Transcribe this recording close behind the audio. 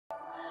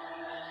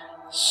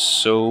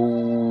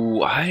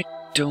So I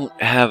don't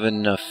have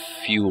enough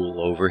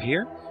fuel over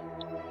here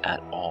at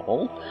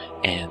all,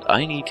 and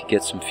I need to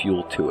get some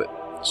fuel to it.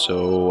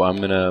 So I'm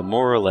gonna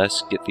more or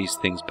less get these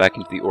things back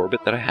into the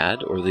orbit that I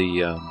had, or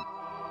the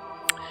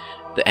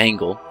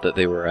angle that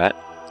they were at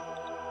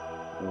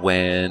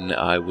when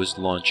I was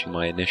launching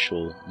my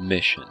initial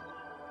mission,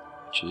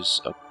 which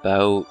is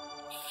about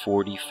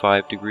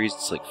 45 degrees.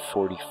 It's like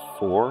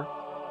 44.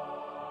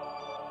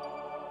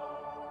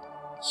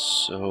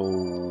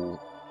 So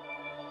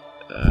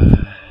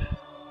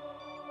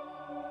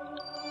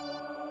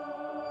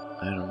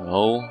I don't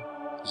know.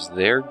 Is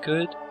there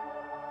good?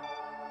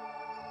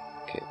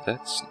 Okay, if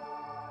that's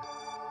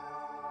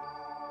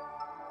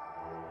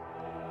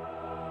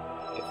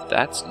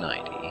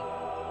 90.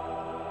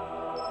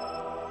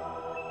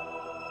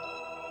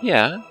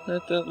 Yeah,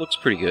 that looks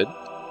pretty good.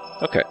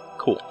 Okay,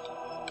 cool.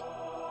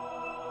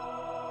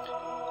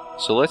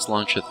 So let's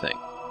launch a thing.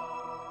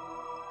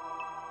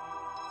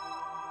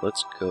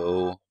 Let's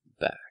go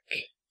back.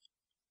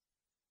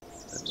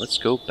 And let's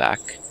go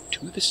back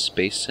to the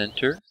Space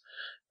Center,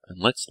 and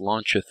let's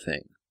launch a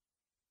thing.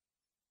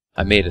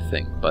 I made a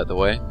thing, by the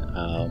way.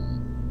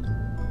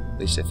 At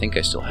least I think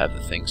I still have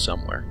the thing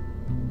somewhere.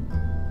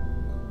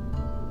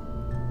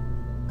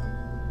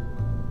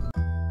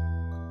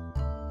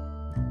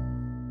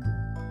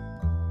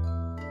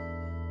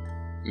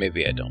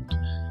 Maybe I don't.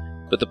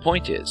 But the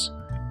point is,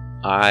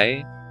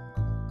 I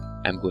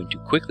am going to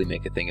quickly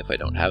make a thing if I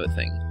don't have a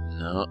thing.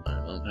 No, I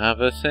don't have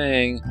a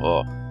thing.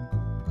 Oh.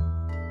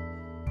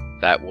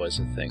 That was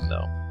a thing,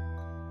 though.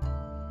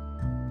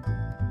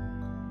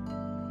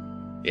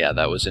 Yeah,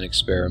 that was an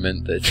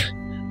experiment that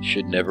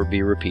should never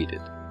be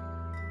repeated.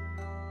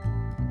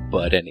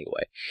 But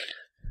anyway,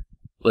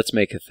 let's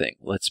make a thing.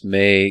 Let's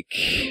make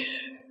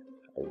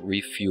a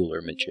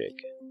refueler majig.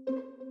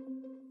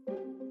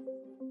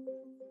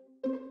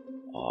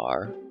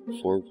 R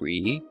for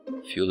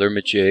refueler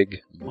majig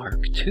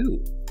Mark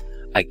II.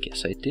 I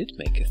guess I did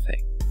make a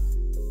thing.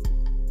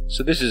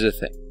 So this is a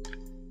thing.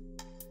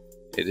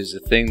 It is a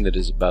thing that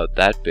is about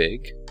that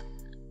big.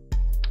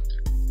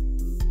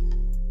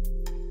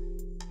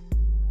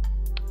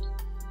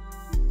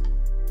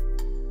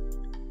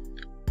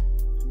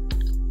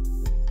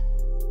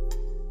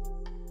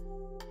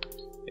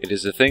 It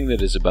is a thing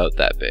that is about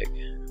that big.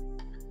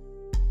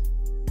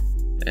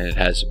 And it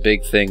has a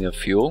big thing of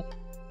fuel,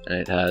 and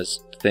it has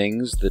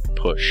things that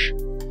push,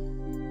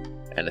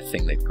 and a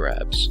thing that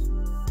grabs.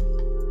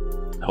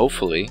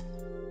 Hopefully,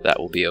 that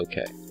will be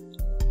okay.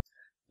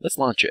 Let's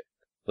launch it.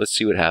 Let's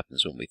see what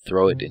happens when we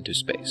throw it into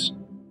space.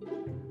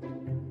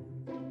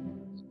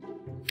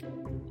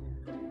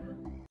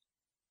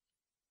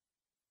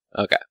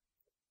 Okay,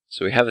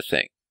 so we have a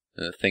thing,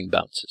 and the thing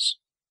bounces.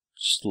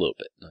 Just a little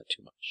bit, not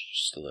too much,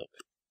 just a little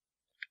bit.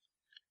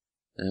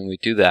 And we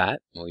do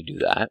that, and we do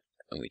that,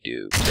 and we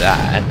do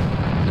that,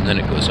 and then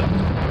it goes up.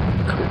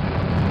 Cool.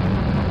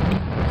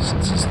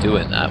 Since it's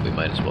doing that, we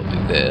might as well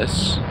do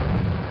this.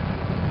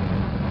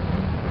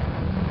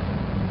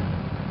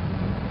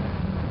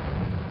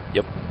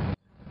 Yep.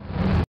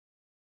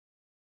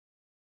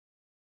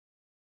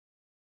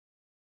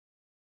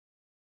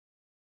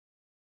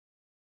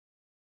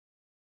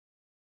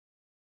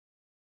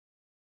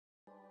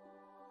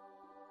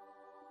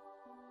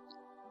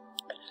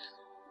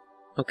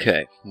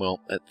 Okay, well,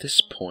 at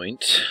this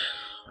point,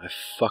 I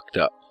fucked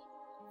up.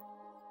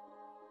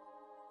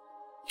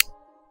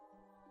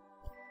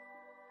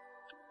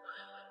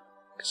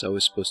 Because I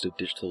was supposed to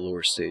ditch the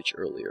lower stage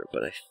earlier,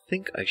 but I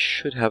think I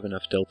should have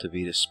enough Delta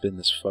V to spin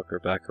this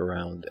fucker back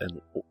around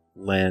and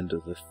land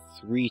the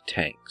 3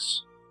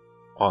 tanks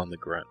on the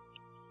ground.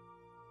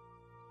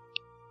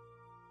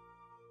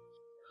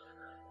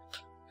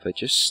 If I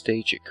just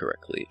stage it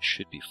correctly, it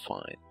should be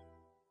fine.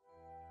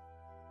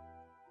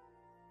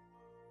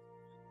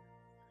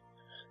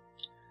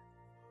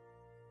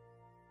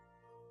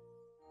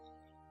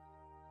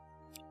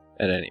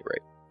 At any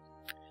rate,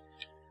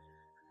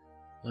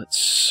 let's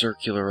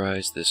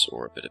circularize this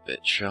orbit a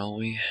bit, shall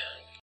we?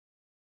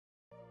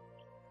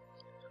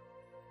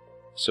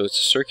 So it's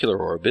a circular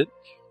orbit,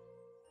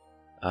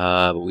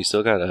 but we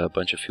still got a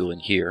bunch of fuel in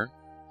here,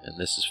 and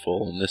this is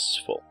full, and this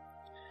is full.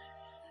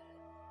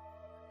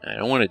 And I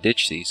don't want to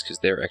ditch these because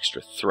they're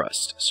extra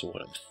thrust, so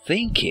what I'm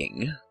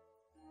thinking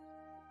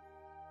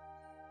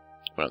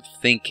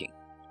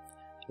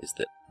is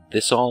that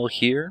this all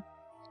here,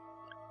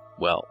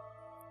 well,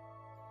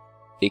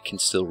 it can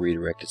still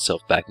redirect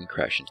itself back and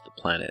crash into the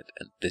planet,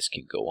 and this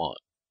can go on,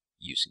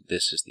 using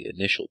this as the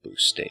initial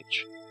boost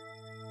stage.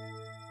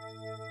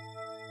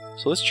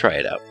 So let's try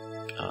it out.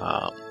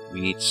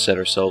 We need to set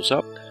ourselves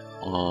up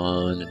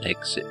on an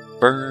exit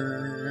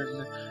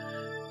burn,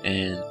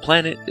 and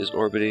planet is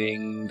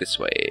orbiting this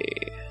way.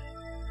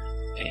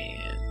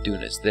 And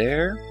Duna's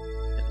there,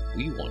 and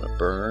we want to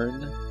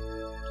burn,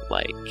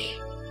 like,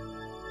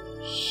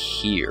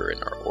 here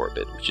in our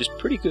orbit, which is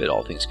pretty good,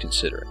 all things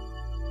considering.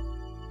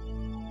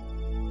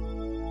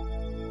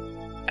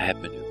 Add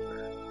maneuver.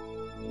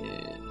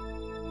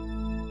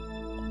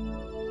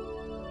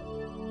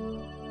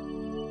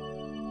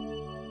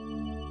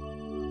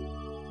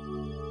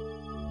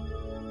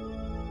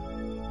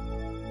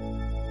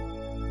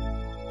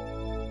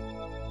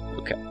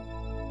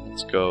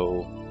 let's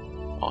go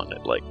on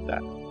it like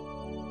that.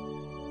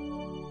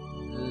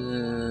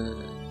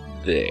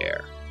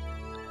 There.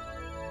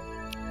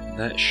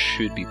 That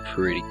should be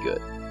pretty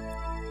good.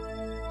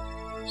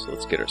 So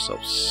let's get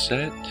ourselves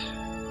set.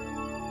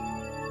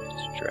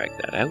 Let's drag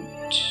that out.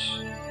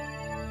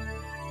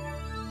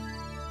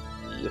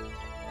 Yep.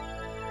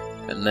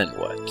 And then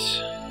what?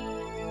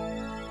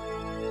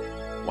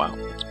 Wow,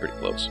 that's pretty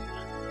close.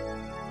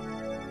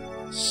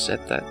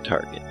 Set that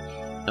target.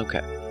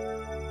 Okay.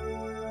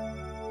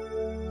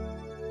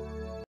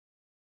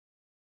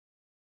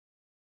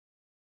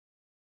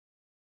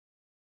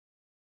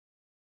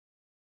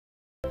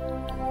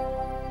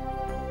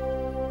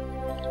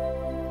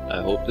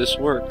 I hope this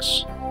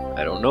works.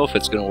 I don't know if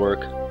it's gonna work,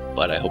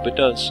 but I hope it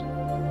does.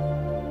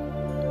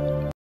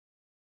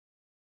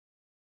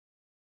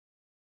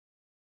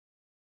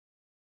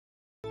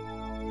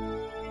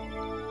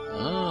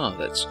 Ah,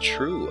 that's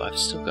true. I've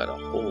still got a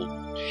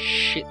whole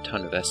shit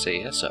ton of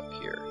SAS up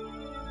here.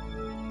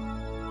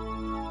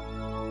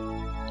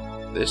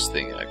 This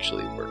thing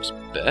actually works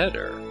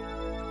better.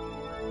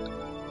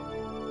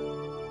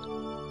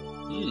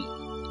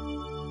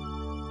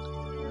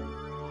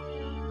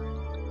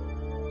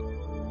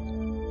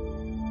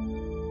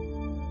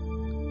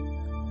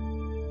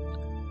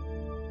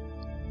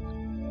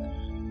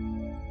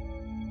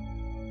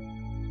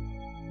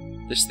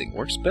 This thing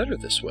works better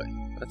this way.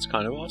 That's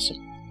kind of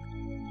awesome.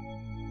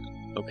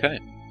 Okay.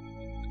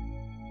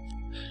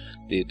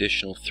 The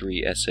additional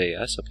 3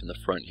 SAS up in the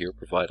front here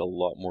provide a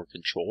lot more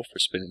control for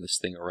spinning this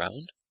thing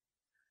around.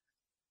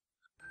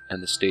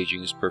 And the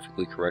staging is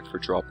perfectly correct for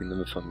dropping them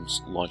if I'm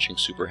launching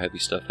super heavy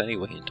stuff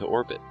anyway into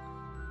orbit.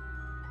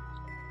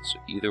 So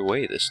either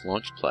way, this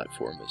launch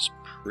platform is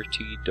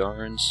pretty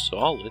darn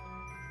solid.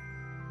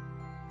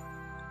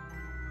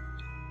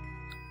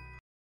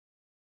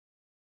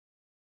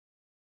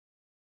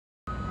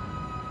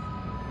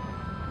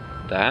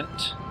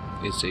 That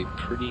is a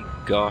pretty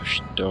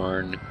gosh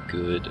darn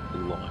good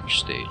launch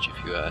stage,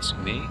 if you ask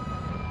me.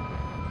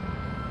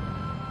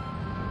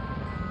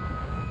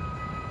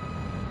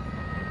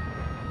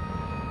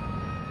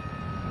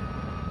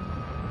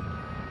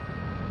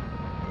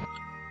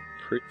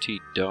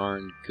 Pretty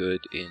darn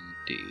good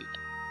indeed.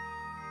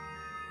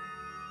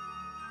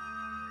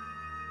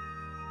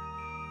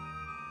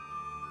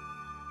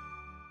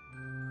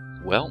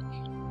 Well,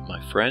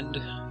 my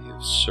friend,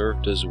 you've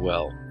served us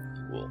well.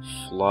 Will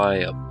fly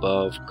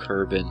above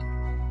Kerbin,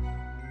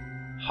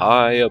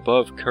 high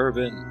above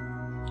Kerbin.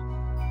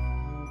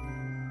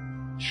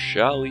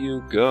 Shall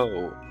you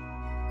go?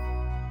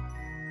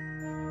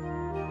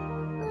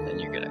 And then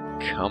you're gonna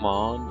come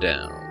on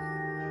down.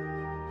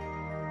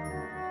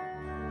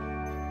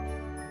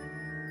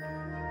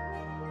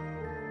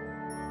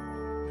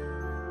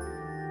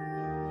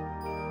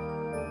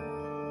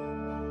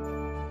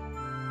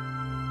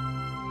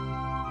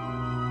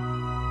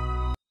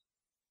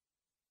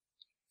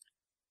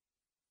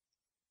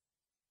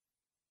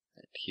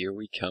 Here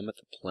we come at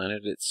the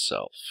planet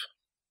itself.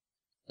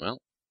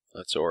 Well,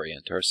 let's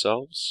orient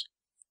ourselves.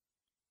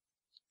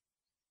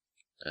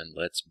 And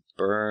let's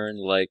burn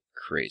like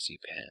crazy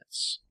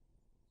pants.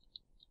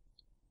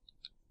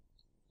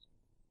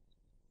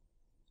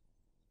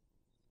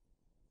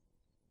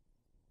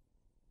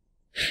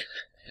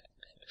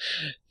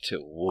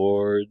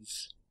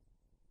 Towards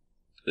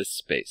the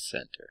Space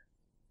Center.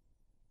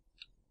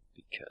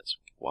 Because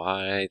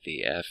why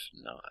the F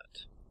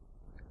not?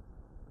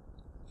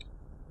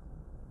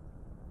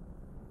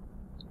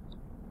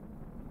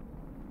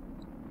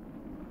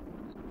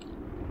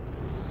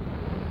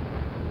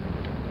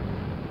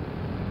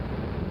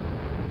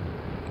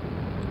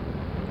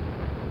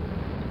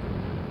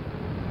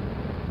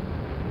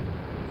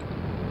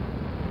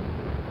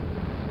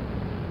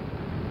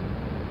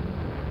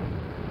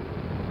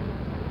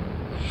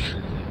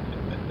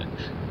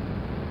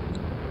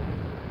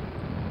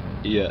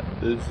 Yeah,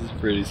 this is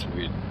pretty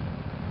sweet.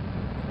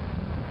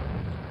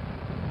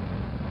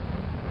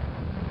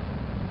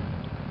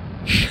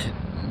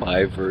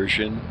 My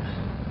version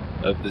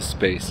of the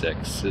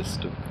SpaceX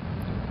system.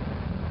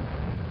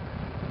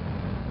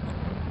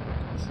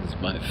 This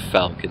is my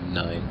Falcon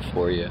 9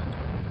 for you.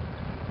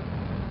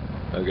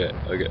 Okay.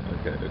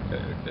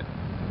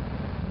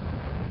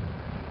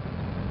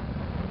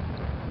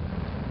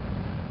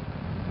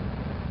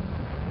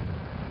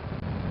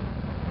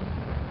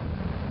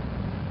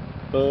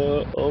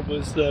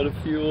 Almost out of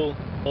fuel.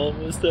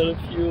 Almost out of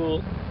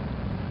fuel.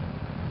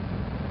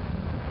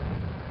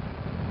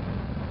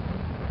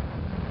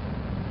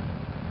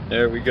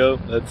 There we go.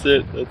 That's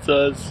it. That's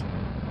us.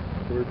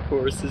 Our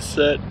course is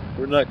set.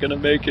 We're not gonna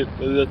make it,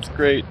 but that's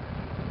great.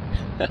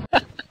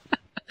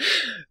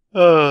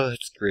 Oh,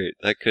 that's great.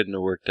 That couldn't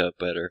have worked out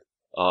better.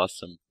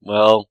 Awesome.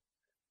 Well,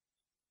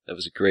 that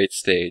was a great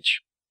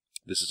stage.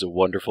 This is a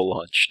wonderful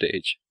launch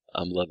stage.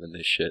 I'm loving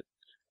this shit.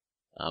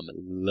 I'm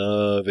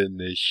loving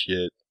this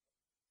shit.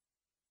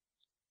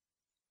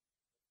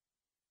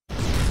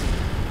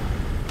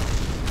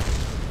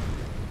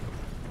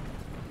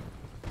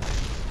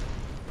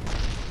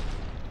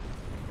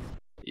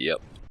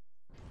 Yep.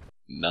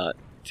 Not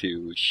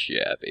Too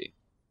shabby.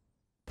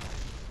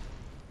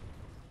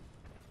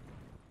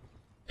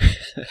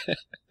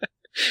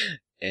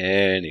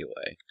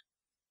 Anyway.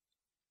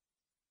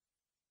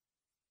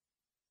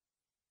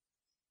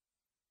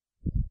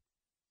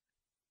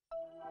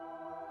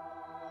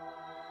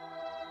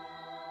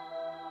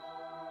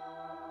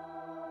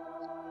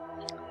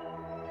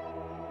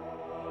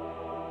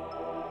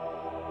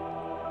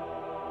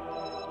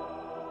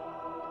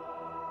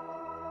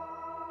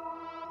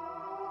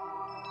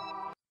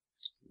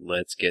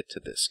 Let's get to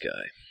this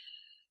guy.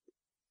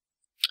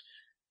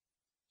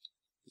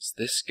 It's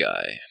this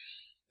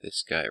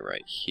guy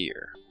right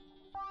here.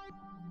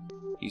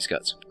 He's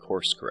got some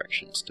course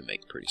corrections to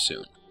make pretty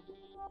soon.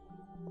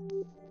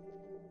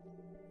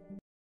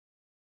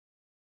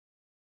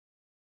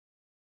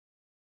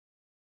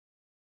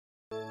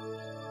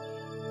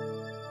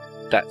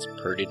 That's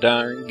pretty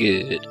darn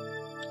good.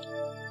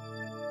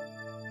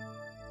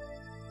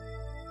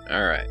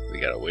 Alright, we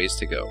got a ways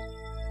to go.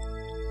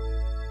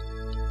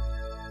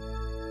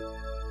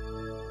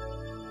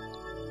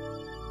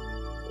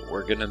 But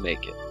we're gonna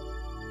make it.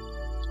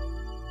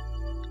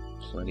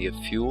 Plenty of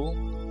fuel.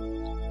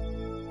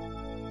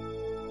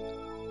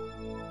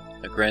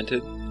 Now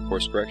granted,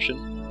 course correction,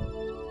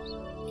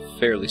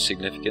 fairly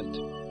significant,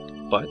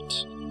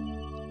 but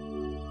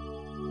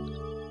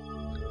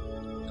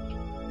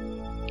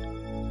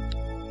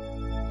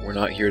we're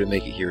not here to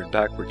make it here and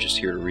back, we're just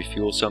here to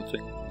refuel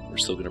something. We're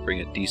still going to bring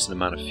a decent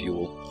amount of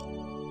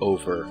fuel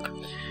over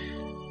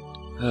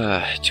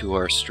to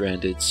our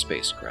stranded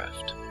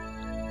spacecraft.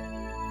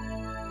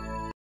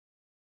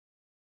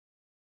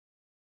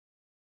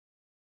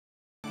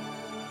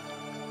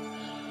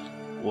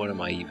 What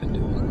am I even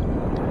doing?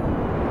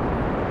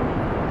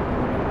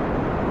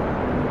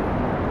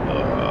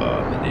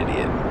 I'm an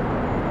idiot.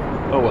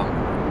 Oh well.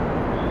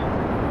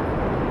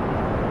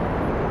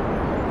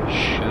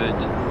 Should,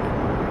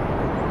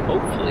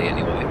 hopefully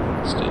anyway,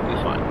 still be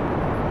fine.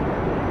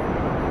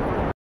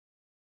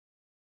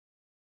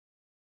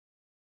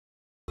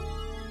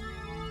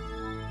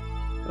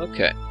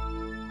 Okay.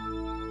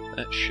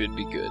 That should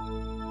be good.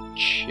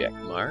 Check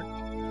mark.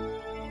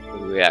 What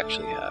do we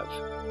actually have?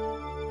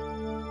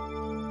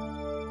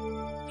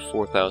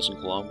 4,000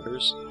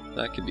 kilometers?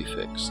 That could be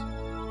fixed.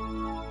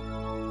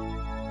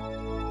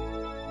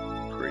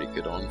 Pretty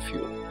good on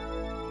fuel.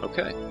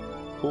 Okay,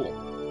 cool.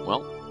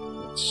 Well,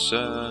 let's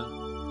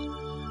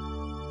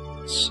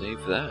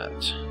save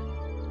that.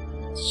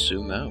 Let's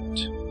zoom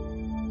out.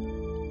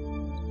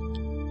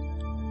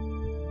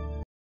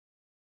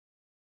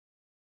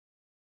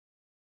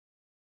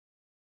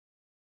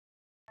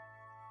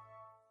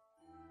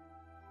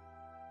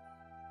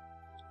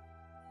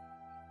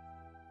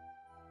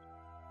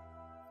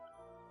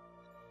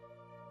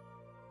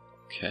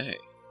 Okay,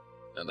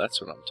 now that's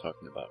what I'm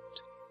talking about.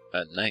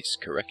 A nice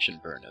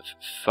correction burn of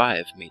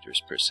 5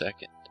 meters per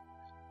second.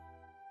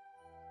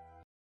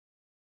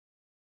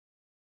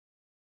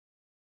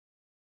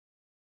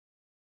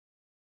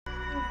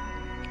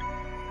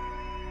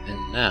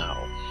 And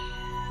now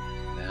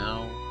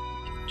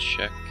we can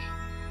check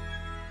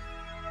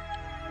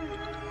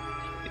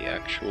the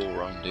actual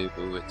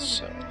rendezvous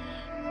itself.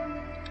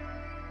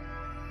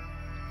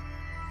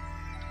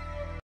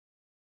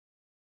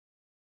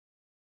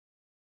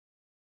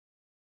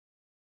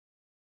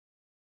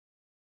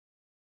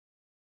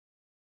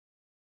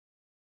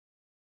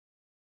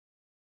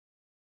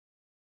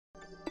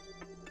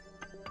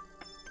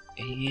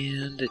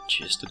 And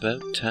just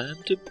about time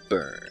to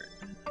burn.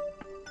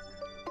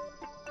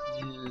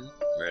 Yeah,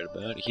 right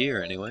about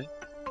here anyway.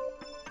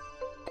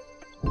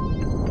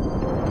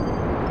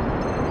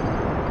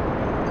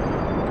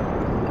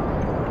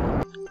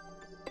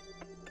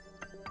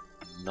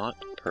 Not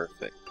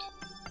perfect.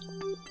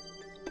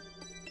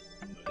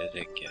 What did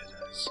it get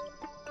us?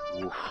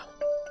 Oof.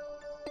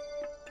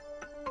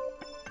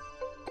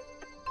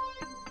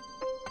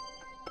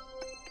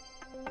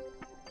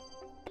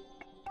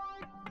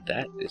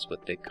 That is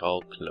what they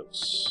call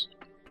close.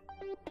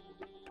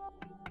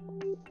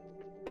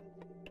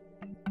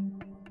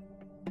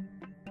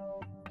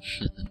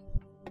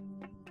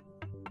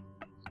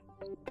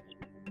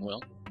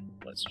 Well,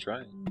 let's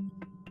try it.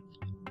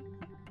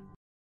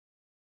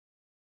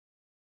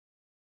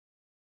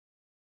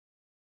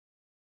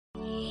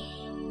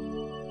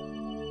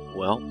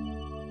 Well,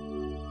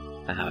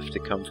 I have to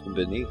come from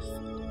beneath.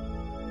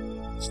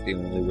 It's the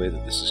only way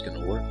that this is going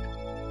to work.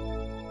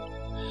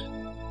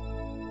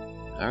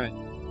 Alright,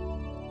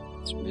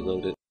 let's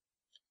reload it.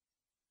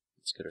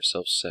 Let's get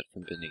ourselves set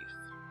from beneath.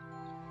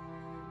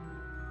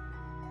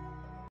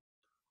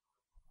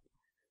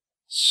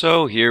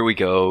 So here we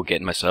go,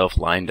 getting myself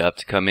lined up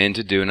to come in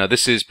to Duna.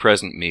 This is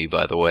present me,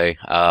 by the way,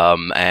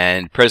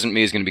 and present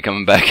me is going to be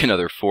coming back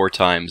another 4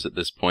 times at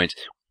this point.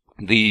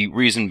 The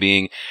reason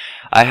being,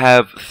 I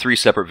have 3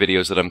 separate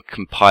videos that I'm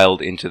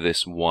compiled into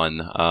this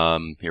one.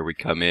 Here we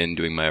come in,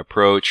 doing my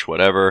approach,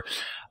 whatever.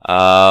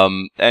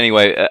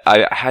 Anyway,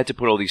 I had to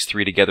put all these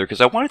 3 together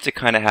because I wanted to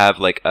kind of have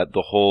like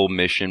the whole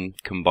mission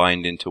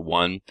combined into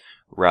one,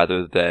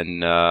 rather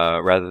than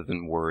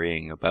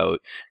worrying about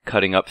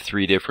cutting up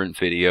 3 different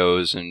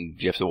videos, and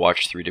you have to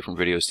watch 3 different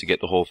videos to get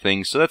the whole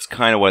thing. So that's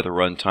kind of why the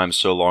runtime's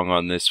so long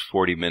on this,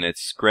 40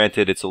 minutes.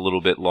 Granted, it's a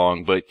little bit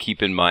long, but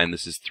keep in mind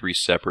this is 3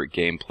 separate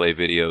gameplay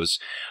videos,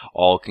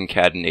 all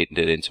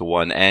concatenated into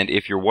one. And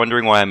if you're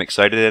wondering why I'm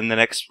excited in the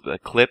next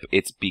clip,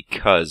 it's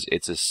because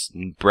it's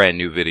a brand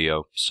new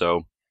video.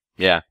 So,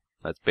 yeah,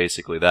 that's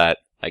basically that,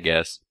 I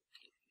guess.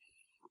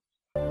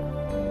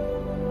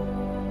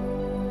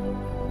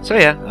 So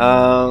yeah,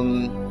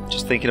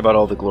 just thinking about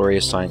all the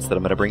glorious science that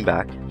I'm going to bring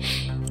back.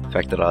 The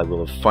fact that I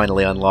will have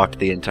finally unlocked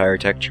the entire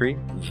tech tree,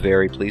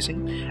 very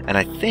pleasing. And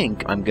I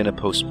think I'm going to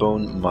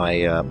postpone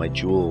my my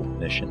jewel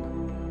mission.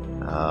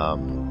 I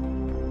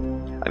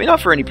mean,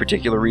 not for any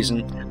particular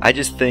reason. I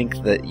just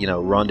think that, you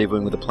know,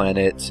 rendezvousing with the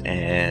planet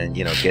and,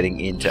 you know, getting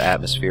into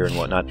atmosphere and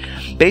whatnot.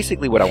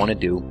 Basically, what I want to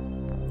do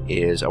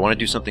is I want to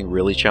do something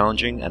really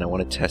challenging, and I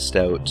want to test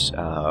out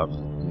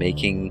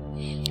making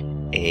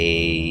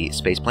a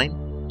space plane.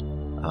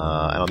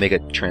 And I'll make a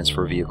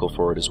transfer vehicle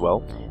for it as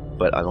well.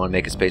 But I want to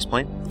make a space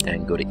plane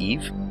and go to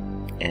Eve.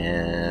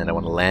 And I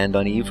want to land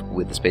on Eve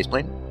with the space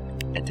plane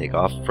and take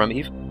off from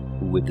Eve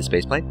with the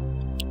space plane,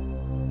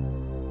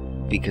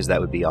 because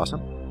that would be awesome.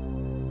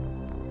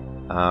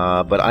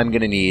 But I'm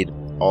going to need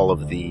all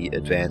of the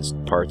advanced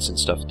parts and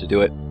stuff to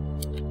do it.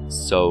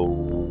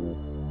 So,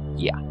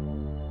 yeah.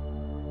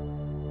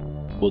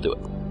 We'll do it.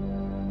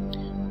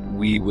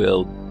 We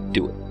will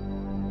do it.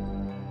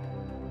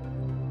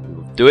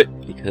 Do it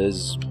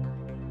because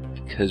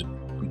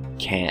we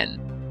can,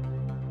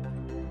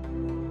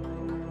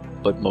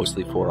 but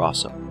mostly for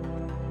awesome.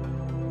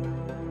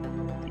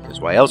 Because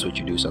why else would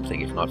you do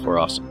something if not for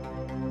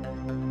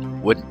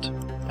awesome? Wouldn't.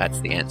 That's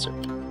the answer.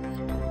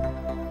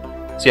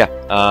 So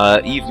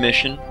yeah, Eve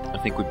mission I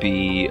think would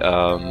be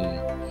a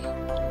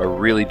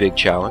really big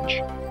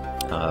challenge,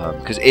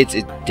 because it's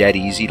dead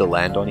easy to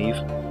land on Eve,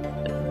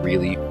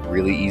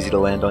 really easy to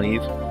land on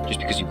Eve. Just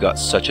because you've got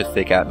such a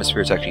thick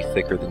atmosphere, it's actually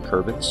thicker than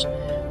Kerbin's.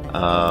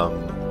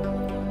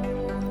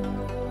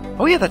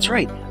 Oh yeah, that's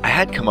right. I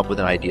had come up with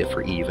an idea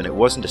for Eve, and it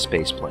wasn't a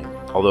space plane.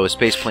 Although a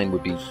space plane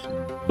would be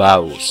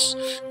bows,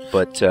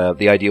 but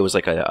the idea was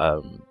like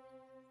a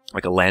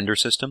lander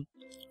system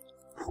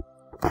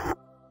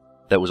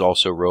that was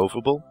also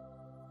roveable.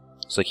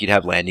 So like you'd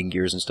have landing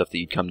gears and stuff that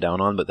you'd come down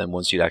on, but then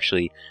once you'd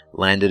actually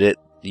landed it,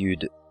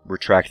 you'd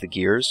retract the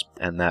gears,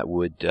 and that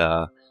would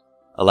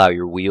allow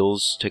your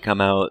wheels to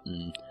come out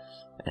and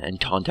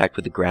contact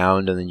with the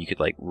ground, and then you could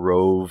like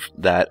rove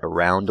that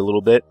around a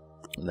little bit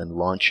and then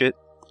launch it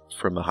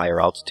from a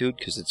higher altitude,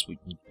 because it's what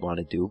you want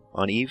to do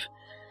on Eve,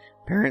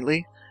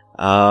 apparently. So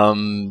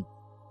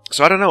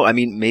I don't know. I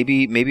mean,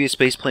 maybe a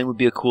space plane would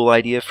be a cool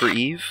idea for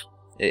Eve.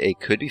 It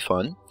could be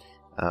fun.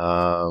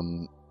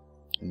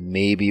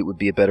 Maybe it would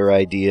be a better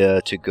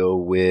idea to go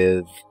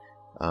with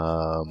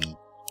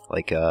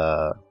like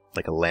a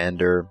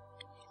lander.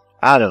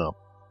 I don't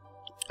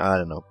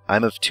know.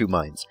 I'm of 2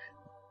 minds,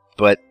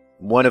 but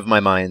one of my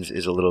minds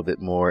is a little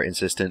bit more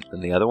insistent than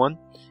the other one,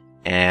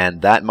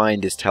 and that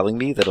mind is telling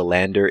me that a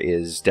lander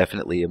is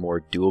definitely a more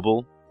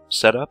doable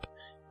setup,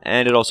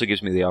 and it also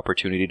gives me the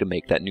opportunity to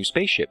make that new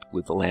spaceship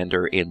with the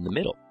lander in the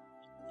middle,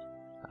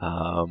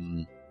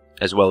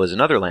 as well as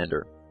another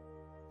lander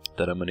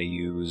that I'm going to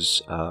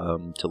use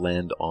to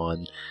land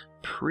on.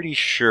 Pretty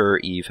sure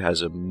Eve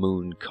has a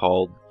moon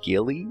called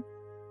Gilly.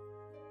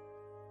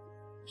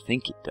 I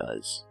think it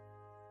does.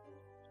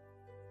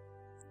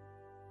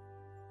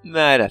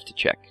 I'd have to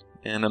check,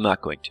 and I'm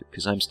not going to,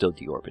 because I'm still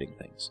deorbiting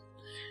things.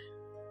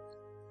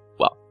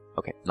 Well,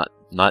 okay,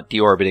 not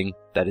deorbiting.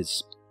 That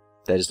is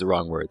the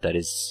wrong word. That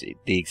is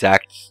the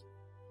exact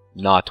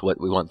not what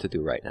we want to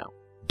do right now.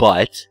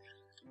 But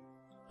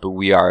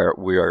we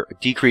are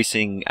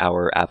decreasing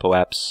our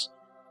apoaps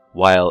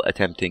while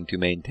attempting to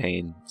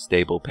maintain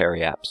stable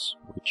periaps,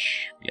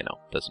 which, you know,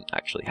 doesn't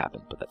actually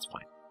happen, but that's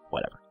fine.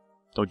 Whatever.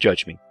 Don't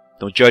judge me.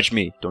 Don't judge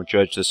me. Don't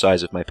judge the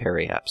size of my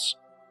periaps.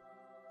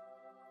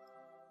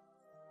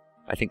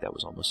 I think that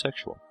was almost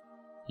sexual.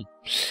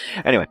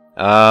 Anyway,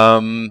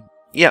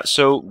 yeah,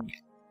 so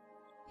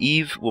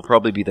Eve will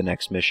probably be the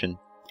next mission,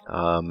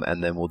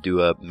 and then we'll do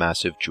a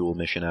massive jewel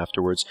mission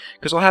afterwards,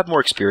 because I'll have more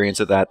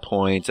experience at that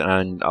point,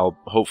 and I'll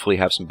hopefully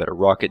have some better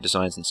rocket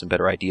designs and some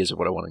better ideas of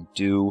what I want to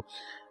do.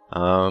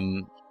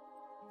 I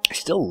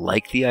still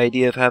like the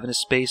idea of having a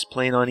space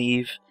plane on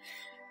Eve,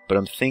 but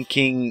I'm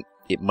thinking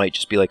it might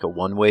just be like a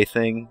one-way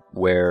thing,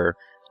 where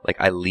like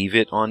I leave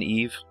it on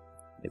Eve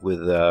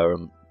with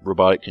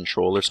robotic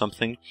control or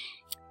something,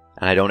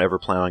 and I don't ever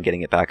plan on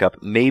getting it back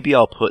up. Maybe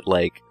I'll put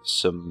like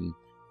some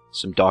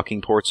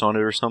docking ports on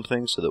it or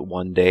something, so that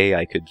one day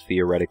I could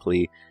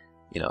theoretically,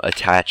 you know,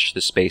 attach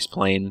the space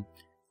plane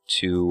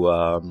to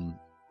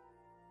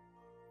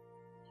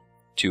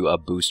a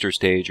booster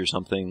stage or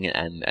something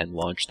and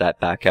launch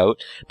that back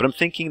out. But I'm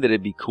thinking that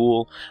it'd be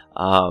cool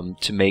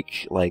to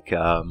make like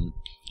a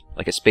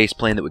space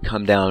plane that would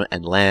come down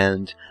and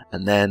land,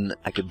 and then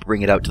I could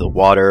bring it out to the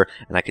water,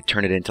 and I could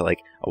turn it into like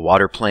a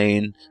water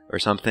plane or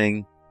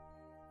something.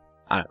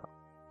 I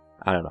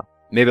don't know.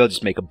 Maybe I'll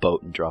just make a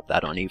boat and drop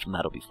that on Eve, and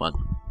that'll be fun.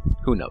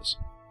 Who knows?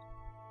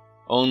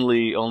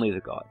 Only the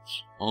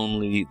gods.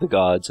 Only the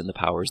gods and the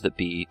powers that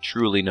be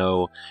truly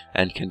know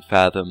and can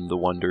fathom the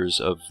wonders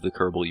of the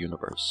Kerbal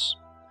universe.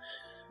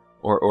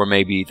 Or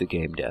maybe the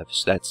game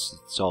devs.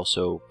 It's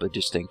also a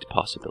distinct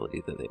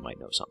possibility that they might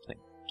know something.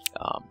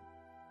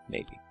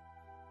 Maybe.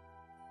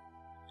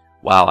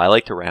 Wow, I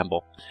like to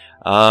ramble.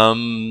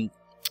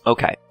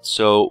 Okay,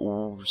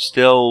 so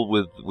still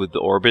with the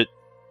orbit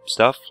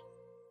stuff.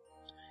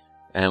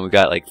 And we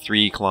got like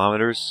 3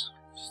 kilometers.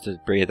 Just to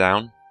bring it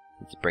down.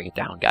 Let's bring it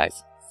down,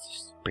 guys.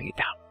 Just bring it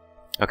down.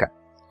 Okay.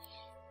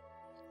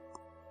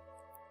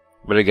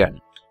 But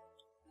again,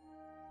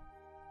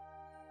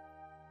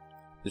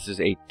 this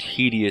is a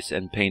tedious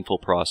and painful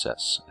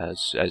process,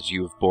 as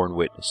you have borne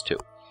witness to.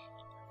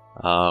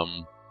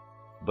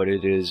 But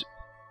it is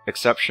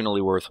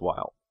exceptionally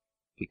worthwhile,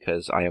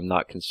 because I am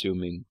not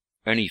consuming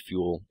any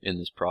fuel in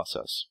this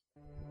process.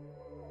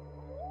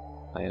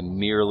 I am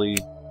merely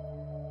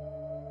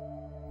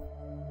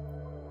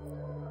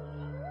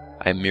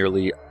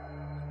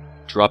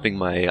dropping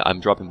my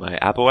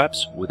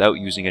apoaps without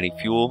using any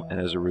fuel, and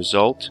as a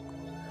result,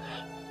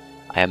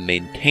 I am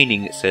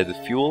maintaining said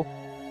fuel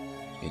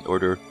in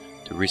order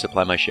to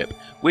resupply my ship.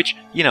 Which,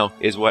 you know,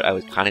 is what I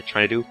was kind of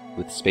trying to do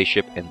with the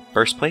spaceship in the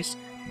first place,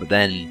 but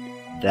then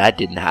that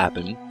didn't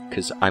happen,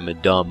 because I'm a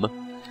dumb,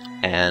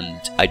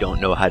 and I don't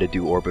know how to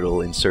do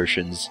orbital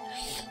insertions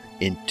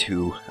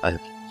into a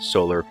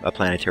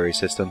planetary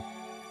system.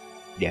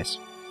 Yes.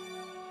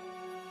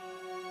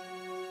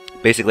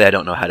 Basically, I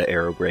don't know how to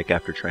aerobrake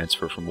after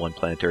transfer from one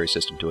planetary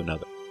system to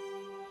another.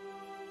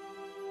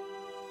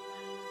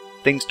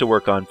 Things to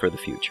work on for the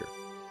future.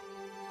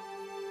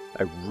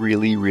 I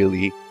really,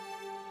 really,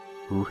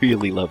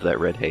 really love that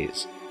red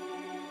haze.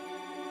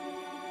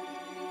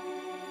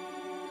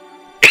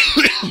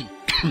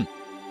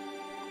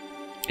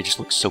 It just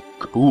looks so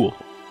cool.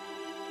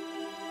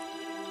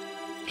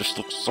 It just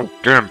looks so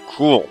damn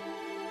cool.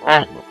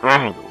 Oh my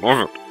god, I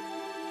love it.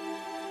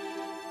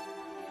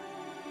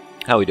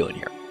 How are we doing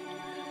here?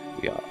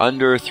 We are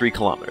under 3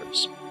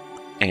 kilometers.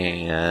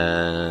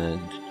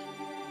 And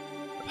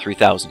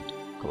 3,000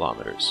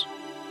 kilometers.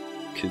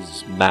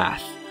 Because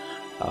math.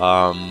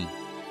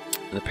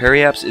 The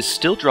periaps is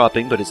still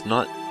dropping, but it's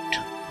not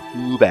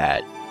too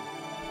bad.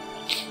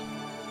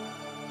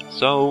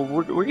 So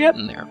we're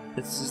getting there.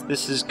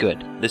 This is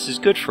good. This is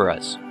good for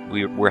us.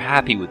 We're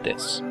happy with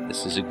this.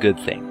 This is a good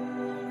thing.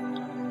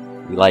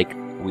 We like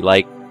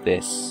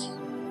this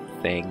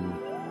thing.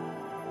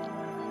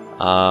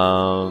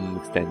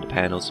 Extend the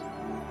panels.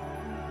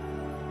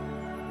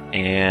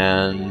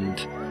 And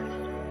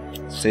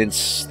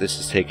since this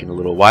is taking a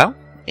little while,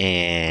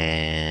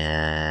 and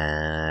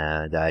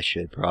I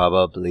should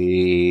probably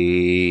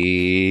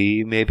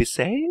maybe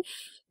save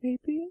a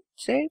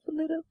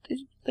little bit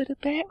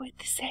with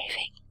the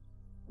saving.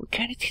 We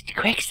kind of did the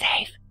quick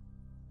save.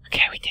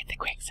 Okay, we did the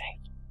quick save.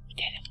 We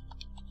did it.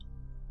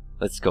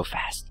 Let's go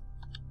fast.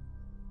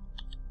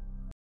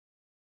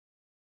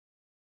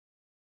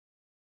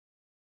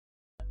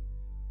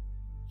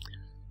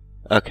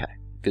 Okay,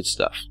 good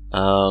stuff.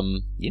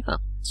 Yeah.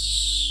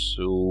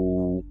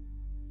 So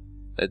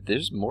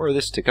there's more of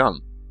this to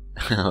come.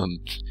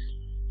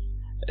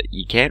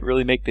 You can't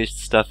really make this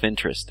stuff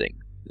interesting.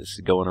 This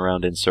is going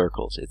around in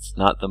circles. It's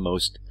not the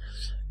most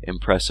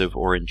impressive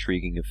or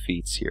intriguing of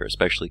feats here,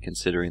 especially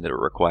considering that it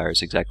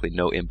requires exactly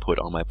no input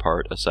on my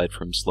part aside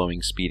from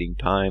slowing speeding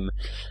time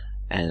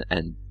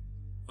and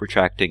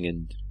retracting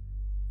and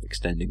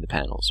extending the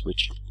panels,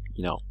 which,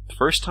 you know,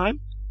 first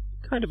time,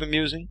 kind of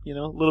amusing, you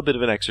know, a little bit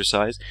of an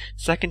exercise.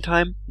 Second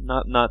time,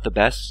 not the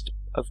best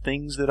of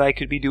things that I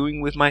could be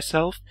doing with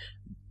myself,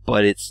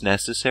 but it's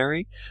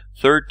necessary.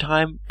 Third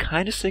time,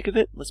 kind of sick of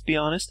it, let's be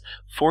honest.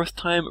 Fourth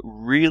time,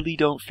 really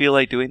don't feel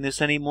like doing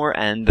this anymore,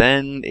 and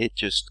then it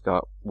just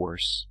got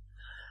worse.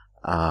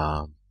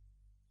 And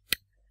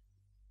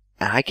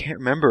I can't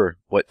remember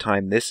what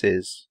time this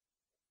is,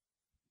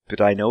 but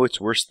I know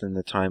it's worse than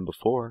the time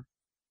before.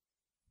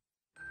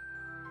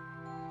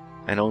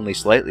 And only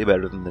slightly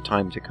better than the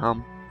time to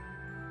come,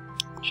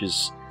 which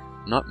is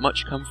not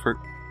much comfort.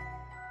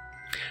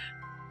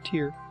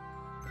 Tear.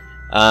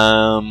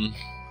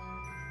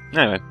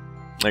 Anyway,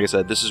 like I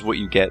said, this is what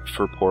you get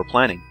for poor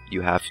planning.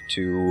 You have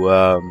to,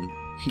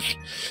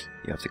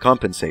 you have to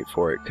compensate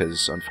for it,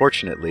 because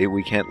unfortunately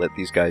we can't let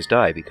these guys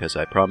die, because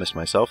I promised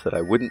myself that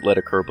I wouldn't let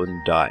a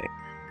Kerbal die.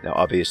 Now,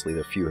 obviously,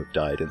 a few have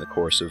died in the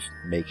course of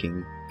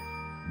making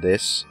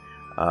this.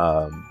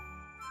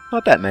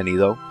 Not that many,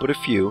 though, but a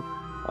few.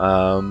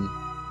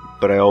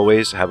 But I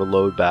always have a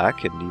load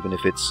back, and even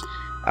if it's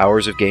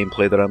hours of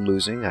gameplay that I'm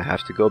losing, I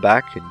have to go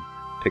back and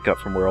pick up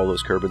from where all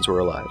those Kerbals were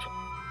alive.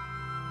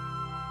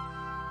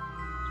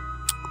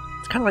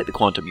 It's kind of like the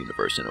quantum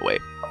universe in a way,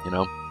 you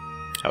know?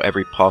 How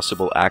every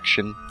possible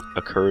action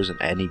occurs at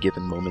any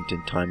given moment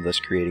in time, thus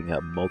creating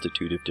a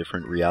multitude of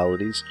different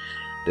realities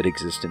that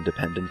exist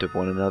independent of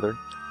one another.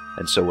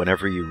 And so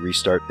whenever you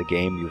restart the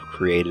game, you've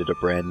created a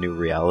brand new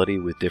reality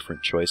with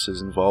different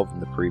choices involved in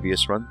the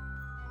previous run.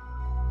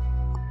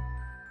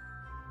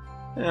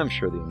 I'm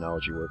sure the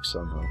analogy works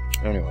somehow.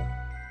 Anyway.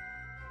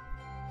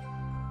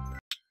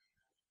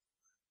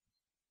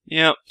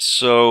 Yep,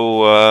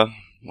 so,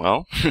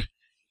 well,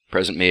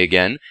 present me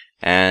again,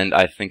 and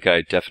I think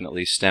I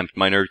definitely stamped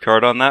my nerd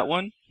card on that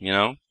one, you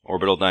know,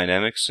 orbital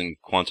dynamics and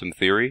quantum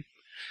theory.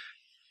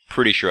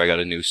 Pretty sure I got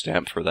a new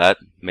stamp for that,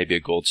 maybe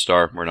a gold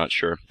star, we're not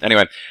sure.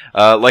 Anyway,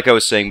 like I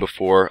was saying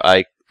before,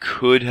 I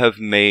could have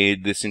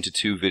made this into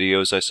 2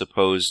 videos, I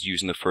suppose,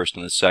 using the first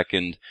and the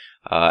second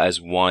as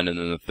one, and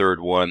then the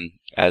third one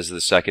as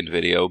the second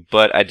video,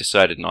 but I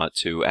decided not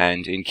to,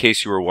 and in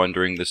case you were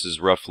wondering, this is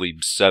roughly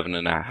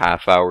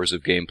 7.5 hours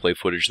of gameplay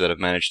footage that I've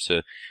managed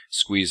to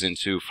squeeze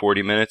into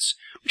 40 minutes,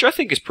 which I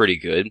think is pretty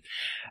good.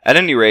 At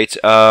any rate,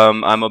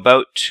 I'm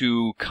about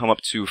to come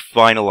up to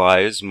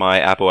finalize my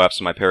apoapse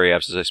and my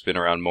periapse as I spin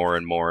around more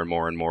and more and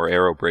more and more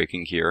aero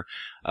braking here.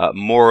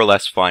 More or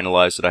less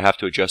finalized that I have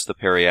to adjust the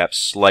periapse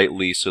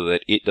slightly so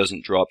that it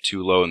doesn't drop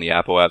too low and the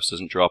apoapse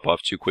doesn't drop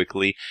off too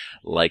quickly,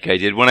 like I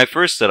did when I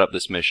first set up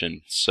this mission.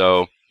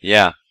 So,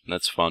 yeah,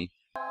 that's fun.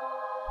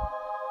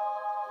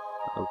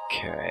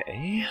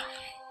 Okay.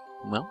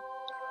 Well,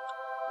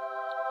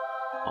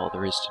 all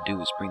there is to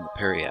do is bring the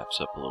periapse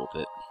up a little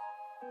bit.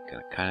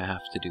 Gonna kinda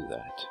have to do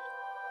that.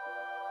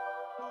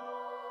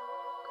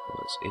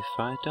 Because if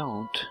I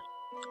don't,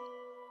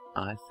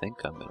 I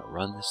think I'm gonna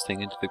run this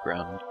thing into the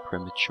ground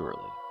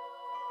prematurely.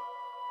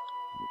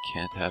 We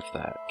can't have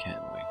that,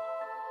 can we?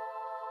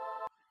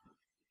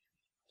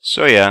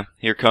 So yeah,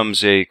 here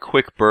comes a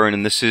quick burn,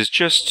 and this is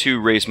just to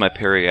raise my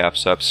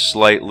periapse up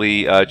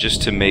slightly,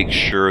 just to make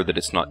sure that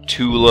it's not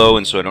too low,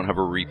 and so I don't have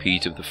a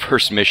repeat of the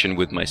first mission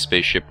with my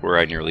spaceship where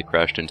I nearly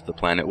crashed into the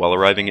planet while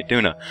arriving at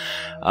Duna.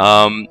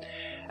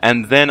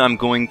 And then I'm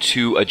going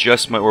to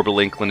adjust my orbital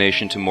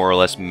inclination to more or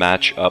less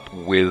match up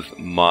with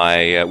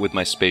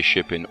my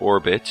spaceship in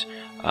orbit,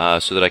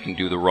 so that I can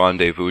do the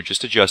rendezvous,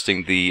 just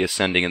adjusting the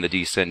ascending and the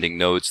descending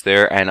nodes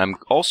there. And I'm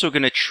also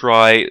going to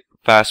try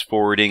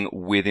fast-forwarding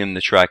within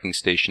the tracking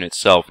station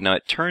itself. Now,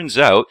 it turns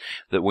out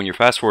that when you're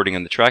fast-forwarding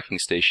in the tracking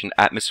station,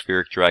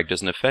 atmospheric drag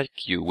doesn't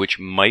affect you, which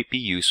might be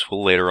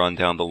useful later on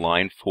down the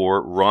line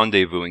for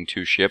rendezvousing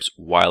 2 ships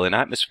while in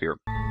atmosphere.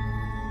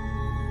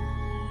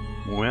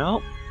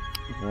 Well,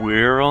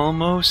 we're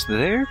almost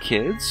there,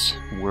 kids.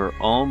 We're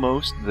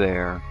almost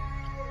there.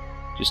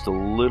 Just a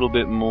little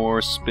bit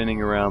more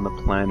spinning around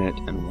the planet,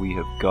 and we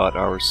have got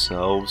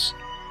ourselves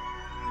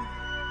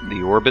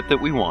the orbit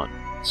that we want.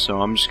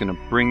 So I'm just going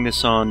to bring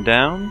this on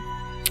down,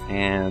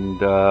 and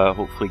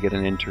hopefully get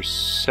an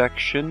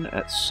intersection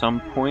at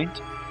some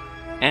point,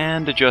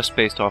 and adjust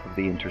based off of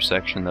the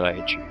intersection that I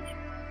achieve.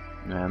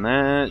 And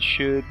that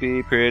should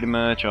be pretty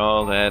much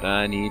all that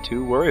I need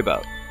to worry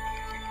about,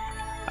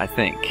 I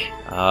think.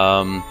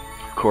 Of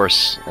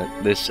course,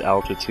 at this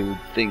altitude,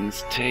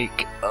 things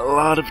take a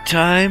lot of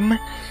time,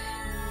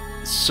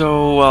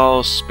 so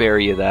I'll spare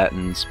you that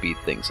and speed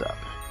things up.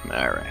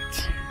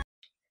 Alright.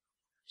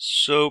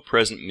 So,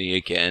 present me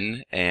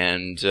again,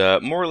 and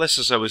more or less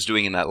as I was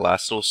doing in that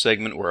last little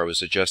segment where I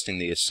was adjusting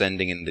the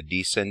ascending and the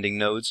descending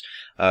nodes,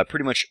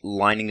 pretty much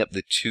lining up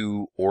the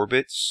 2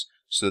 orbits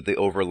so that they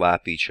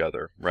overlap each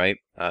other, right?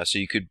 So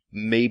you could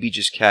maybe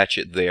just catch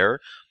it there,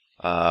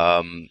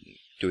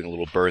 doing a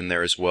little burn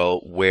there as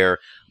well, where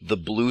the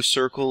blue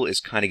circle is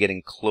kind of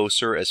getting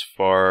closer as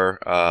far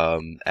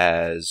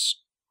as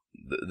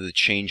the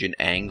change in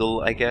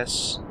angle, I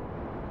guess.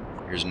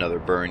 Here's another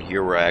burn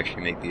here where I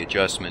actually make the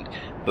adjustment.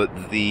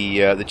 But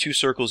the 2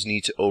 circles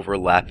need to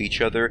overlap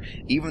each other.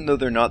 Even though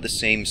they're not the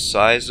same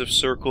size of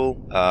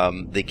circle,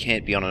 they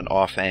can't be on an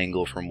off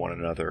angle from one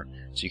another.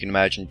 So you can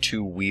imagine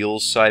 2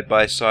 wheels side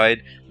by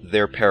side,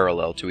 they're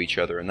parallel to each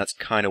other, and that's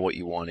kind of what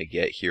you want to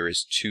get here,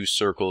 is 2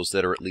 circles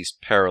that are at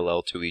least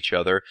parallel to each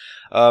other,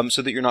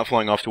 so that you're not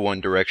flying off to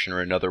one direction or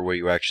another where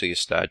you actually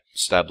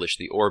establish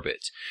the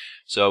orbit.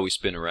 So we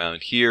spin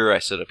around here, I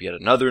set up yet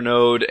another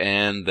node,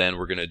 and then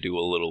we're going to do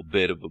a little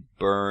bit of a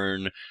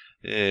burn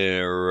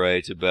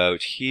right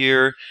about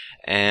here,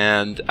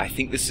 and I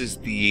think this is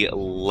the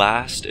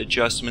last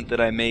adjustment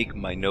that I make.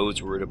 My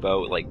nodes were at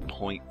about like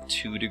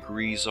 0.2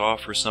 degrees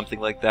off or something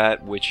like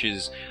that, which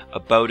is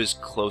about as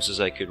close as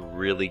I could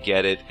really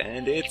get it,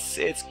 and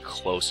it's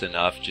close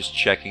enough. Just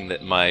checking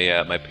that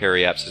my my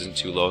periapse isn't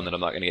too low and that I'm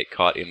not going to get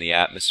caught in the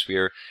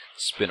atmosphere.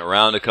 Spin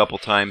around a couple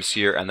times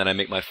here, and then I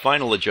make my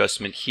final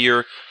adjustment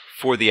here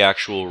for the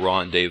actual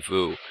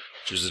rendezvous,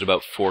 which is at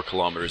about 4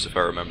 kilometers if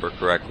I remember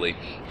correctly.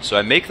 So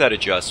I make that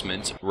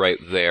adjustment right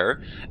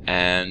there,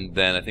 and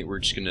then I think we're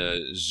just going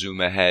to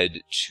zoom ahead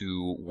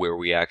to where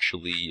we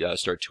actually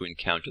start to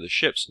encounter the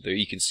ship. So there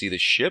you can see the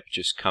ship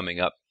just coming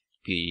up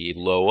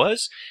below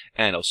us,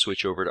 and I'll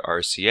switch over to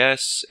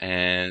RCS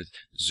and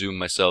zoom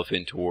myself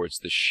in towards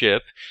the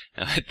ship.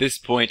 Now at this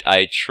point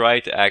I try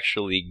to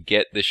actually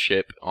get the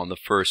ship on the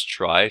first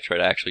try, try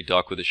to actually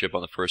dock with the ship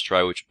on the first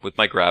try with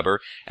my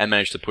grabber, and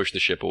manage to push the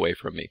ship away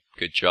from me.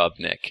 Good job,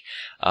 Nick.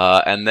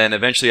 And then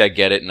eventually I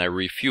get it and I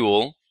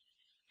refuel,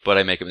 but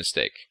I make a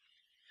mistake.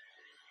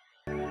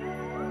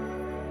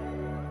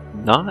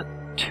 Not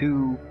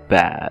too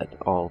bad,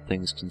 all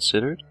things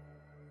considered.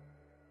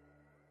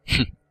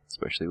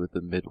 especially with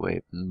the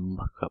midway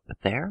muck up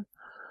there.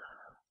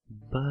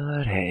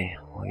 But hey,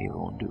 what are you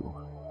gonna do?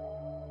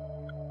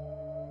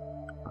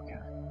 Okay,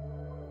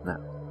 now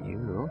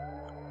you.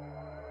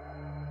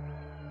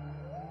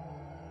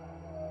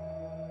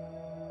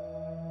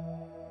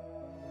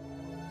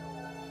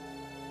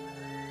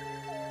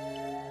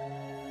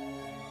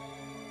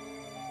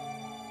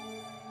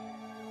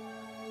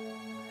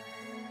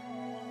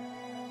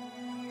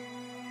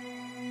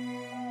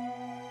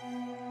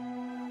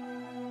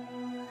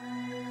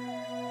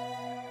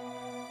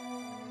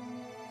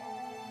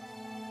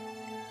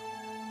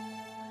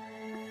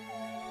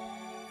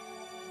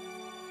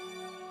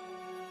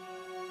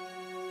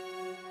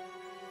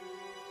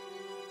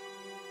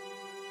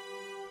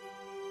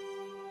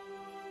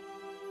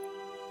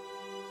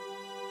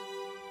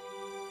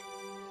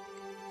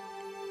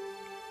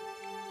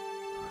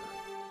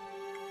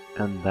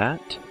 And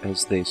that,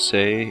 as they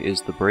say,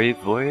 is the brave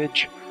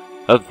voyage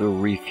of the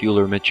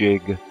Refueler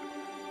Majig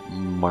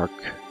Mark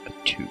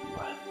II.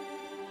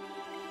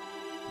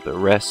 The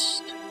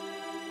rest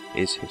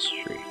is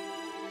history.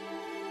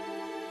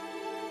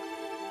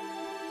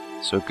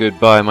 So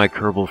goodbye, my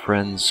Kerbal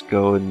friends.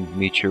 Go and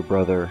meet your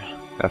brother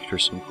after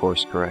some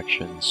course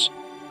corrections.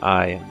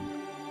 I am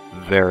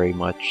very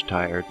much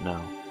tired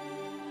now.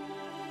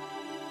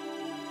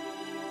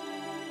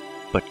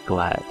 But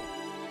glad.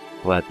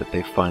 Glad that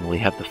they finally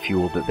have the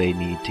fuel that they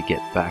need to get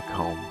back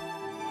home.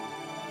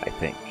 I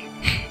think.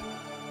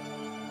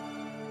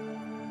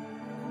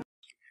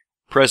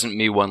 Present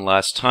me one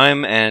last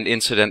time, and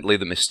incidentally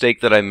the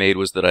mistake that I made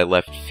was that I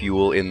left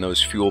fuel in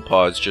those fuel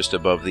pods just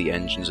above the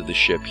engines of the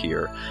ship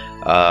here.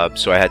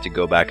 So I had to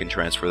go back and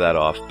transfer that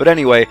off. But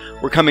anyway,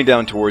 we're coming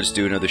down towards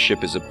Duna. The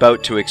ship is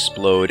about to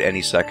explode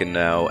any second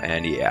now,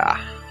 and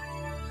yeah.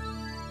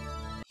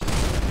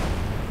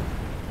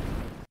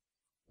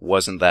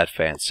 Wasn't that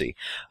fancy.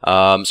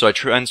 So I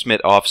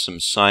transmit off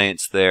some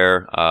science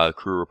there,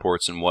 crew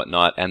reports and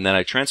whatnot, and then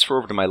I transfer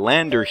over to my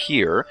lander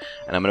here,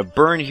 and I'm going to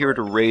burn here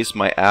to raise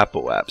my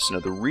apoaps. Now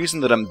the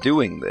reason that I'm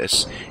doing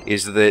this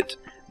is that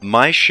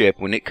my ship,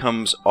 when it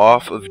comes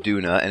off of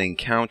Duna and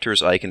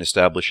encounters Ike and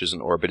establishes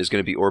an orbit, is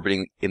going to be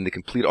orbiting in the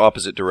complete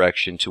opposite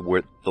direction to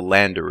where the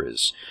lander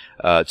is,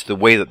 to the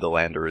way that the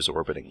lander is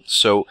orbiting.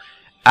 So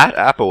at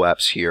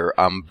apoaps here,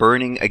 I'm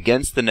burning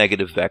against the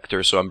negative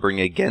vector, so I'm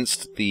burning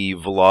against the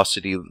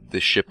velocity the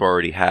ship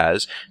already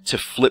has to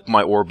flip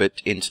my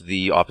orbit into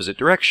the opposite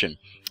direction,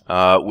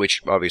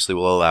 which obviously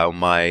will allow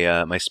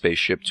my my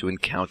spaceship to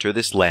encounter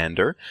this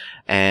lander.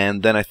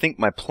 And then I think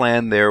my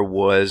plan there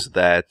was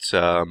that,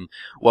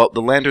 well,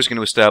 the lander's going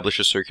to establish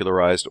a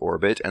circularized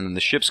orbit, and then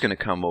the ship's going to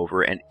come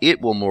over, and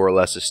it will more or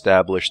less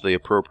establish the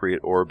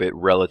appropriate orbit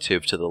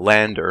relative to the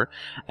lander.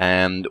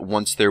 And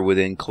once they're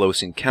within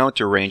close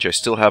encounter range, I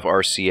still have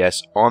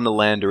RCS on the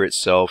lander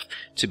itself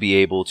to be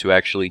able to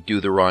actually do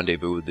the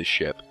rendezvous with the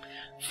ship.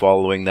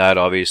 Following that,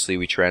 obviously,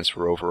 we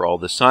transfer over all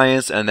the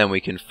science, and then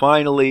we can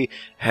finally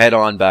head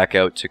on back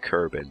out to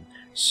Kerbin.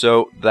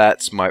 So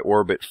that's my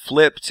orbit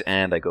flipped,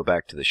 and I go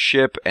back to the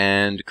ship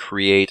and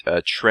create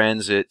a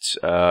transit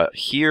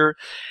here,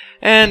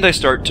 and I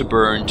start to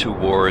burn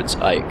towards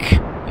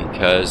Ike,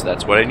 because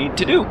that's what I need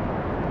to do.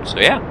 So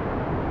yeah.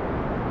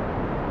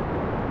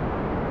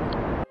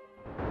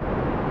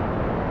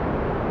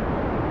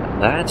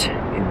 And that,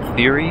 in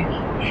theory,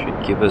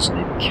 should give us an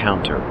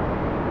encounter.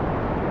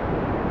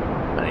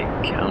 An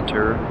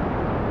encounter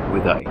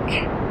with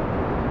Ike.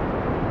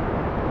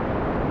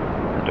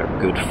 And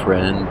our good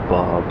friend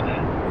Bob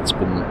has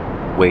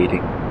been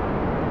waiting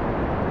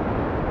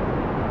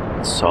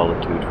in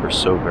solitude for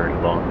so very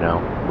long now,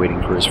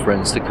 waiting for his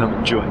friends to come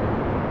and join him.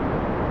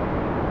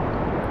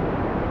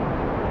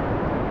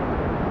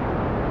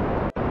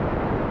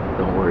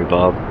 Don't worry,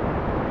 Bob.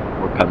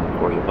 We're coming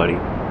for you, buddy.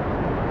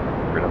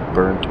 We're gonna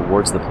burn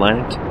towards the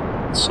planet,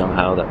 and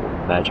somehow that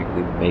will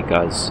magically make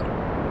us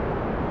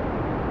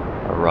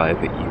arrive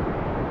at you.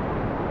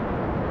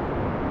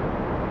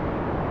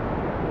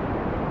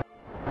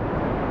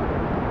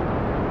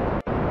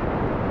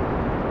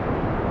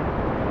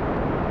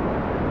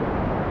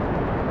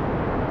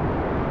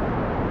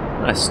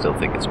 I still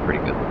think it's a pretty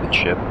good looking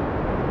ship,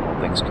 all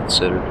things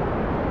considered.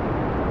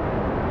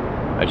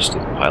 I just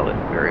didn't pilot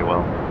it very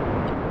well.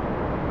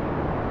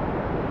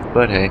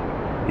 But hey,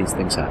 these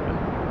things happen.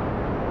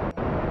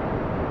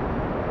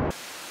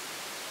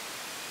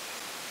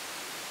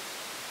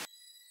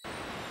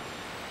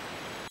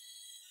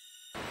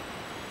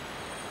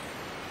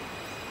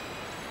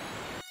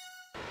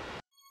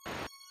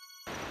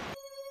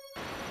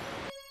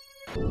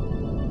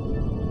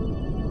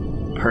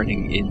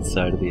 Burning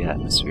inside of the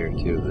atmosphere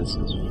too. This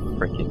is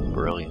freaking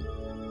brilliant.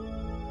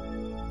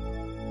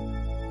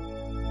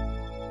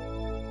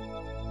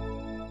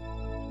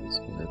 It's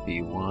gonna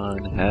be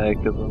one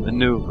heck of a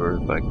maneuver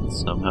if I can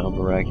somehow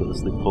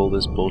miraculously pull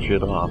this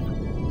bullshit off.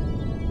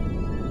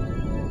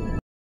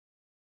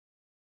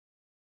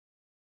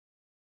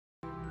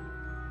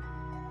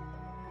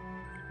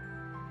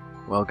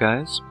 Well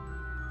guys,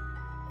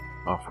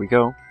 off we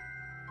go.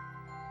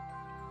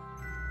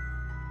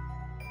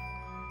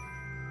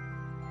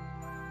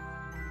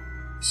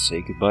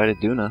 Say goodbye to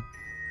Duna.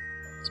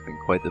 It's been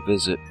quite the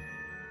visit.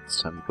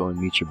 It's time to go and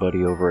meet your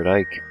buddy over at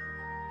Ike.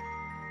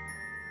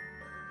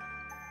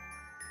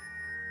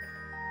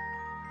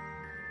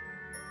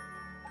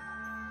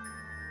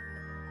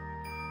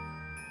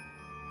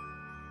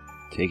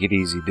 Take it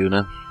easy,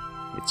 Duna.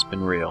 It's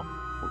been real.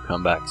 We'll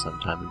come back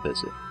sometime and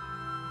visit.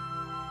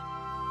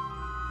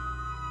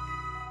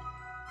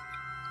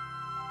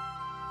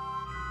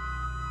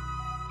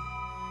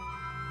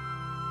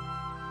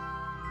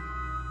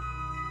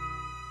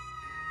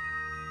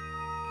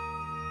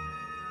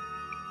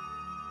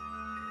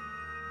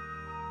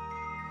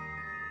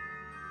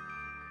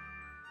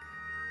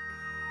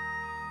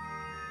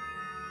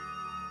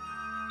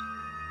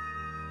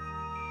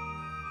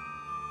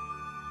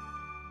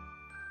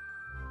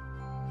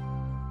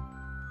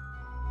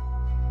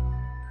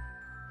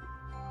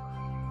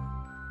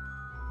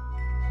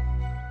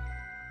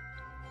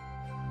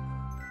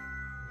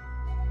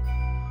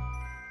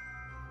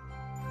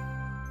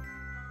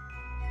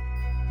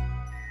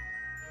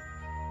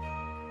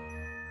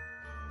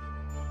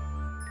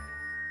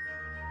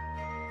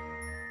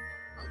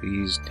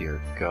 Please,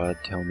 dear God,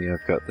 tell me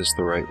I've got this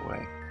the right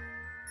way.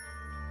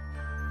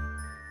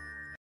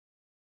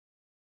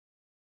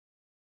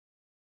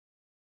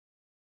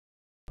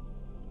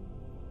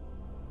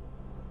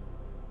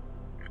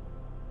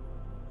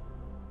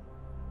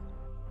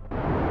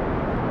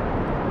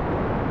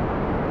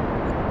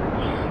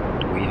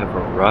 We have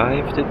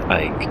arrived at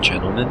Ike,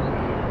 gentlemen.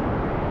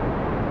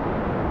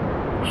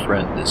 A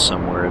friend is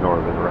somewhere in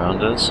orbit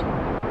around us.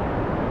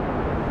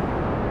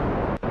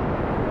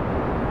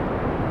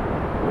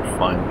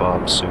 Find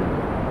Bob soon.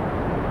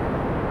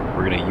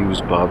 We're going to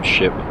use Bob's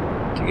ship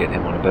to get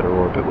him on a better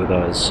orbit with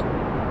us.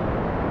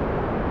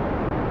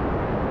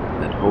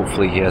 And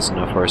hopefully he has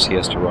enough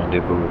RCS to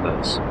rendezvous with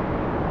us.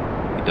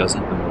 If he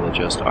doesn't, then we'll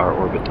adjust our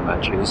orbit to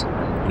match his,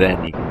 and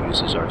then he can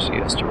use his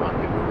RCS to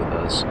rendezvous with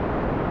us.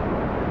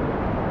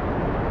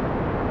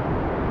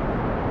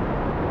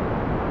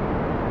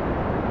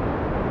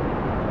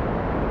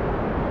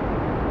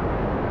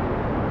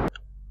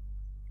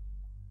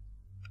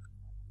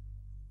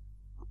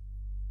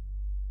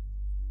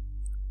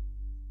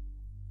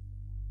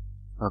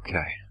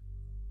 Okay.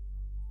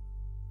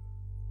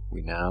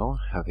 We now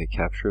have a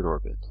captured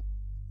orbit.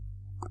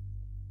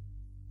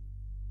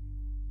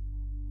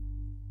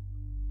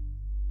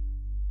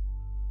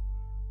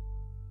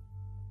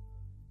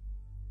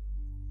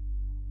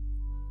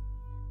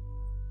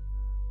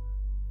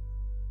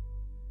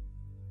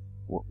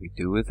 What we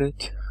do with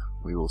it,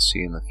 we will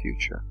see in the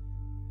future.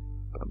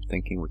 But I'm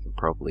thinking we can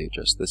probably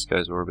adjust this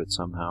guy's orbit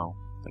somehow,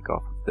 like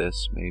off of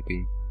this,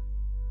 maybe.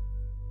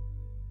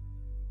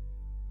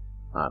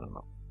 I don't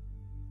know.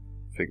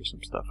 Figure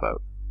some stuff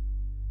out.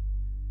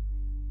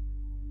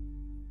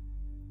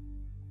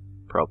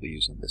 Probably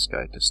using this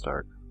guy to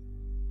start.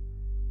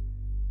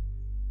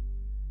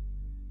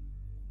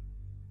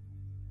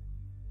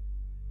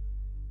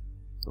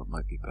 So it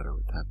might be better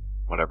with him.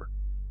 Whatever.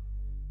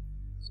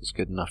 This is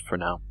good enough for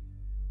now.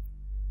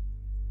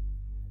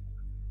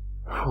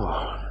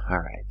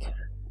 Alright.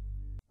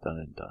 Done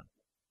and done.